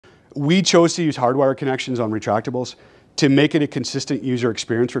We chose to use hardwired connections on retractables to make it a consistent user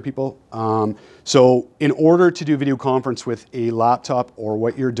experience for people. So in order to do video conference with a laptop or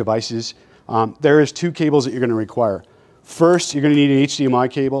what your device is, there is 2 cables that you're going to require. First, you're going to need an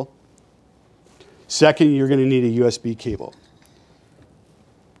HDMI cable. Second, you're going to need a USB cable.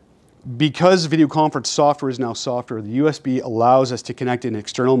 Because video conference software is now software, the USB allows us to connect in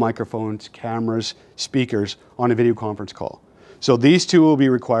external microphones, cameras, speakers on a video conference call. So these 2 will be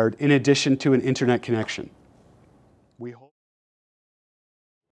required in addition to an internet connection.